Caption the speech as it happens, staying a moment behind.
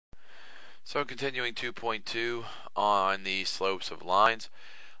So continuing 2.2 on the slopes of lines,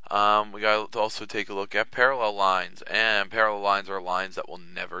 we got to also take a look at parallel lines. And parallel lines are lines that will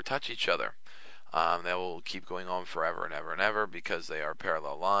never touch each other. They will keep going on forever and ever and ever because they are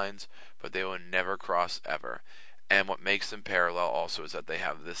parallel lines, but they will never cross ever. And what makes them parallel also is that they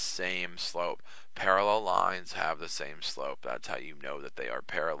have the same slope. Parallel lines have the same slope. That's how you know that they are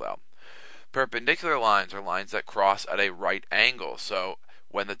parallel. Perpendicular lines are lines that cross at a right angle. So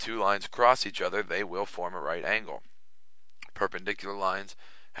when the two lines cross each other, they will form a right angle. Perpendicular lines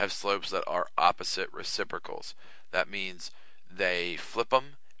have slopes that are opposite reciprocals. That means they flip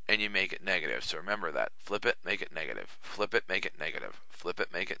them and you make it negative. So remember that. Flip it, make it negative. Flip it, make it negative. Flip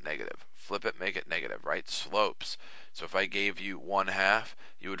it, make it negative. Flip it, make it negative, right? Slopes. So if I gave you 1/2,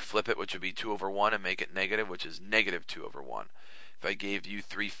 you would flip it, which would be 2 over 1, and make it negative, which is negative 2 over 1. If I gave you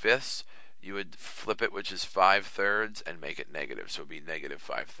 3/5, you would flip it, which is 5/3, and make it negative, so it would be negative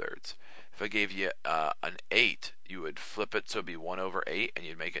 5/3. If I gave you an 8, you would flip it, so it would be 1 over 8, and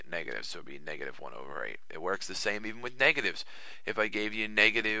you'd make it negative, so it would be negative 1 over 8. It works the same even with negatives. If I gave you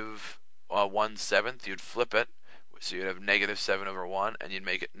negative 1/7, you'd flip it, so you'd have negative 7 over 1, and you'd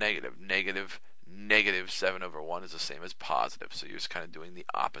make it negative. Negative 7 over 1 is the same as positive, so you're just kind of doing the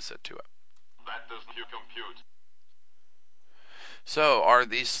opposite to it. That doesn't compute. So, are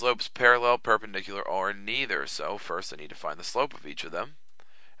these slopes parallel, perpendicular, or neither? So, first I need to find the slope of each of them.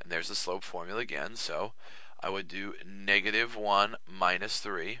 And there's the slope formula again. So, I would do negative 1 minus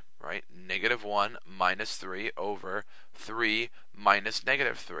 3, right? Negative 1 minus 3 over 3 minus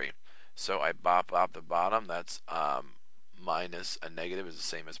negative 3. So, I bop out the bottom. That's minus a negative is the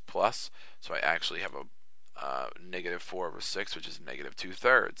same as plus. So, I actually have a negative 4 over 6, which is negative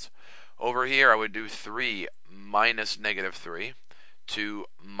 2/3. Over here, I would do 3 minus negative 3. 2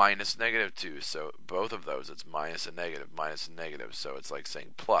 minus negative 2. So both of those, it's minus a negative, minus a negative. So it's like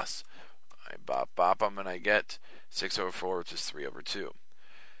saying plus. I bop them and I get 6 over 4, which is 3 over 2.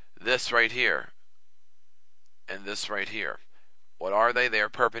 This right here and this right here. What are they? They are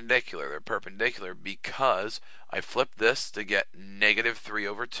perpendicular. They're perpendicular because I flipped this to get negative 3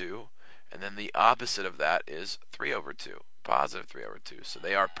 over 2. And then the opposite of that is 3 over 2. Positive 3 over 2. So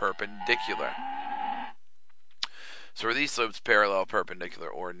they are perpendicular. So are these slopes parallel, perpendicular,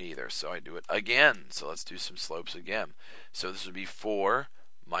 or neither? So I do it again. So let's do some slopes again. So this would be 4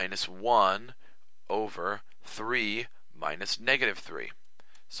 minus 1 over 3 minus negative 3.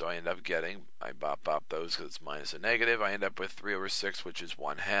 So I end up getting, I bop those because it's minus a negative. I end up with 3 over 6, which is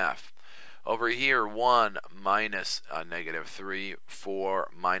 1/2. Over here, 1 minus a negative 3, 4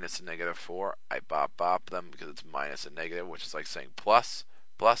 minus a negative 4. I bop them because it's minus a negative, which is like saying plus,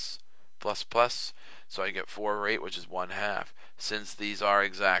 plus, plus, plus. So I get 4 over 8, which is 1/2. Since these are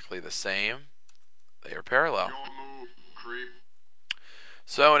exactly the same, they are parallel. Move, creep.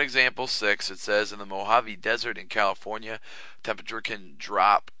 So in example 6, it says, in the Mojave Desert in California, temperature can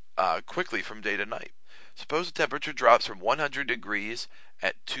drop quickly from day to night. Suppose the temperature drops from 100 degrees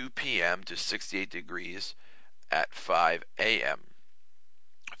at 2 p.m. to 68 degrees at 5 a.m.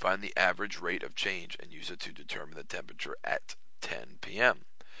 Find the average rate of change and use it to determine the temperature at 10 p.m.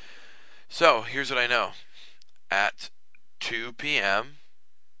 So here's what I know. At 2 p.m.,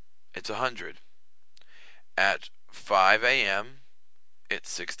 it's 100. At 5 a.m., it's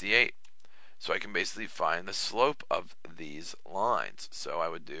 68. So I can basically find the slope of these lines. So I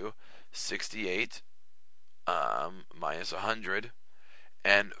would do 68 minus 100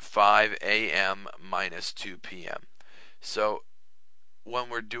 and 5 a.m. minus 2 p.m. So when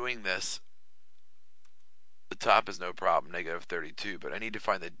we're doing this, the top is no problem, negative 32, but I need to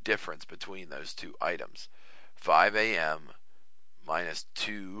find the difference between those two items. 5 a.m. minus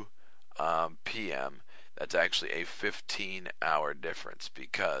 2 p.m. That's actually a 15-hour difference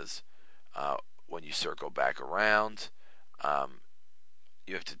because when you circle back around,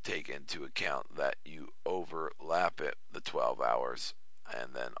 you have to take into account that you overlap it, the 12 hours,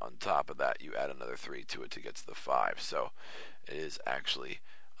 and then on top of that, you add another 3 to it to get to the 5. So it is actually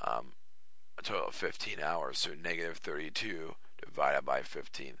a total of 15 hours. So negative 32 divided by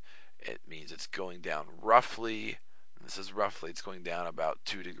 15, it means it's going down roughly, this is roughly, it's going down about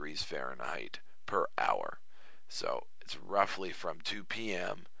 2 degrees Fahrenheit per hour. So it's roughly from 2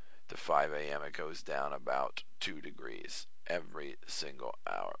 p.m. to 5 a.m. it goes down about 2 degrees every single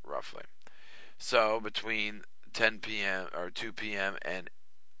hour, roughly. So between 10 p.m. or 2 p.m. and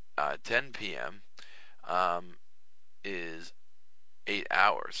 10 p.m. Is 8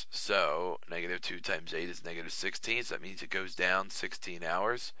 hours. So negative 2 times 8 is negative 16. So that means it goes down 16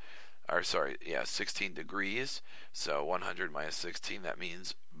 hours. Or sorry, 16 degrees. So 100 minus 16, that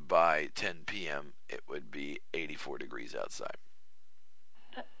means by 10 p.m. it would be 84 degrees outside.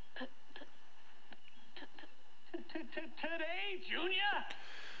 Today, Junior?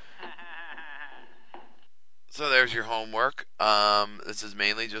 So there's your homework. This is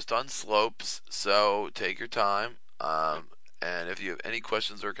mainly just on slopes, so take your time. And if you have any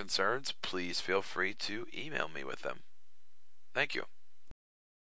questions or concerns, please feel free to email me with them. Thank you.